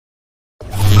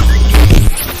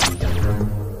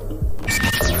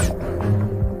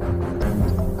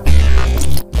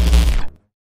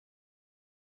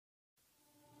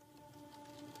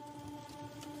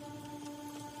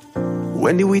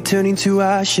When did we turn into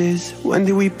ashes? When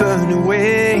did we burn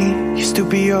away? Used to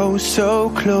be oh so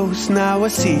close, now I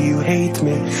see you hate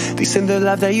me. This ain't the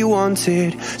life that you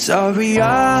wanted. Sorry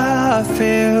I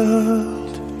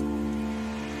failed.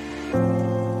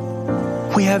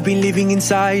 We have been living in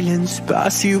silence, but I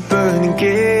see you burning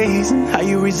gaze. How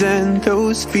you resent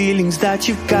those feelings that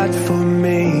you've got for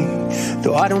me.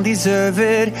 Though I don't deserve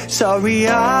it, sorry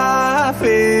I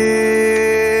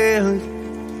failed.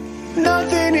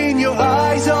 Nothing in your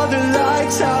eyes, all the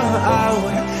lights are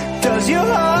out. Does your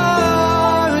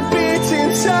heart beat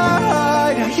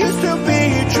inside? I used to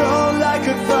be drawn like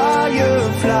a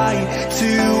firefly to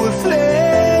a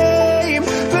flame,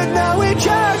 but now we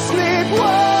just sleepwalking.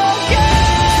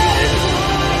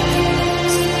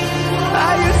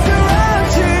 I used to run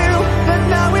to, but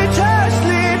now we just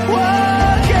sleepwalking.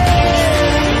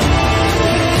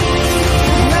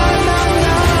 No, no,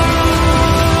 no,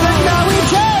 but now we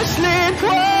just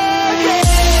sleepwalking.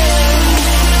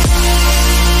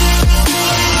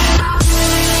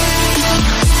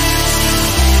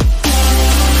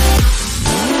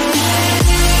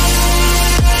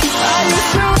 I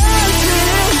used to run to,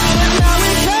 but now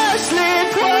we just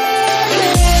sleepwalking.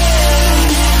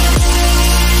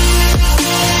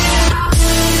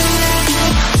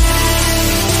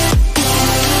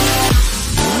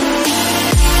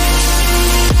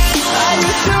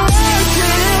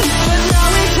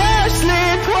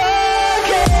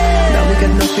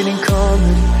 Got nothing in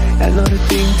common, and not a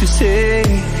thing to say.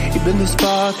 Even the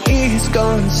spark is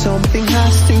gone, something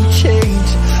has to change.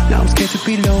 Now I'm scared to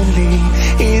be lonely.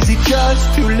 Is it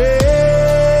just too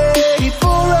late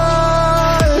for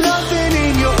us? Nothing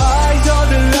in your eyes, all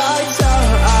the lights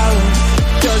are out.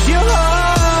 Does your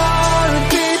heart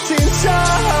beat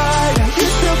inside? I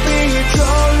used to be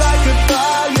drawn like a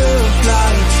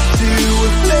firefly to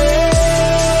a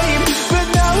flame, but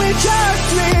now we just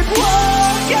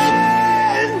sleepwalking.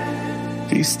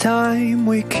 This time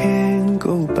we can't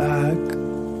go back.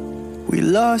 We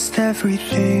lost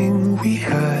everything we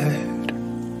had.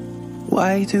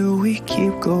 Why do we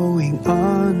keep going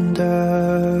under?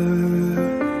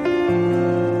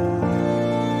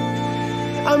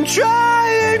 I'm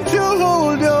trying to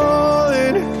hold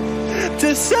on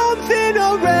to something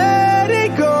already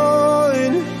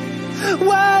gone.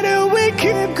 Why do we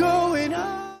keep going on?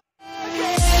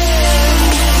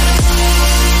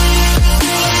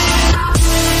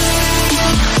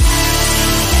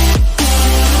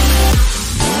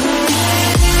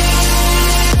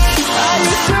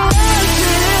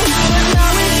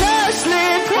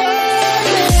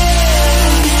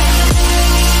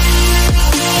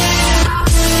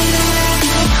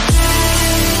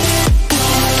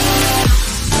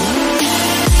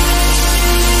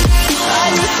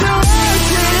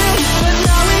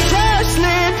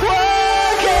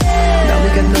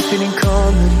 Nothing in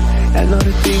common, and not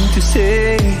a thing to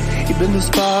say. Even the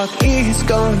spark is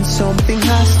gone, something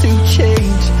has to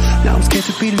change. Now I'm scared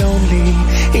to be lonely.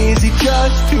 Is it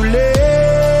just too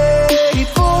late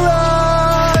for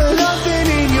us? Nothing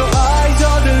in your eyes,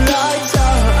 all the lights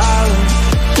are out.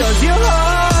 Does your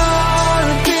heart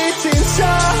beat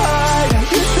inside? I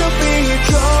used to be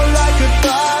drawn like a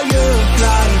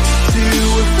firefly to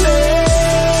a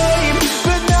flame,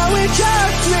 but now we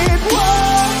just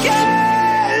sleepwalking.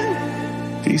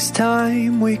 This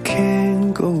time we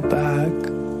can't go back.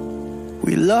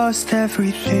 We lost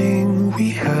everything we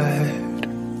had.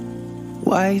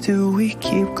 Why do we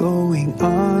keep going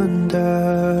under?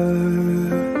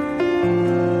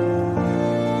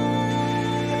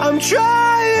 I'm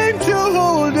trying to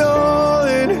hold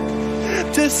on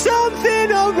to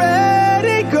something already